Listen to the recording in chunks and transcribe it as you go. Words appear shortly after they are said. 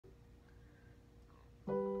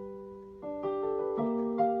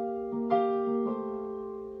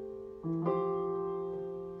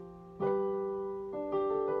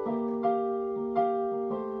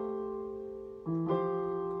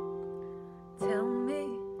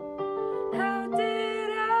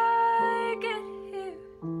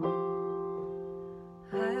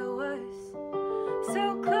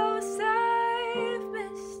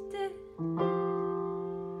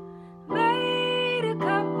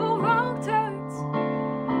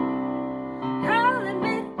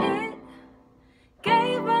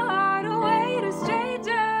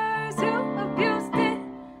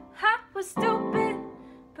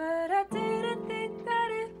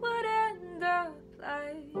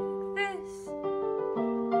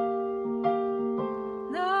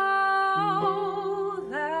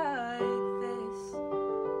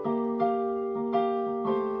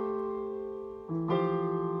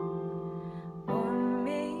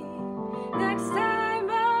Next time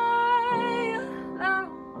I allow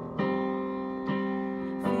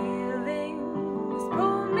feelings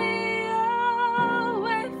pull me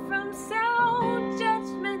away from sound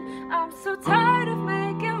judgment. I'm so tired of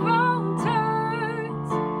making wrong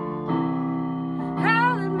turns.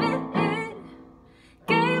 I'll admit it.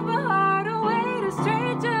 Gave my heart away to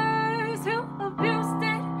strangers who abused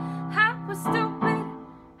it. I was stupid.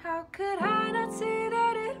 How could I not see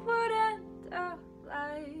that it would end up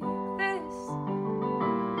like this?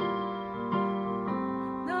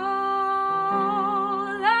 No,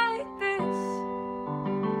 like this.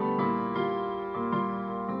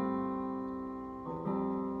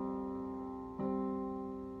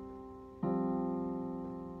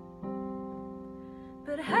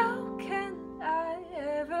 But how can I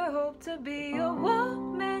ever hope to be a woman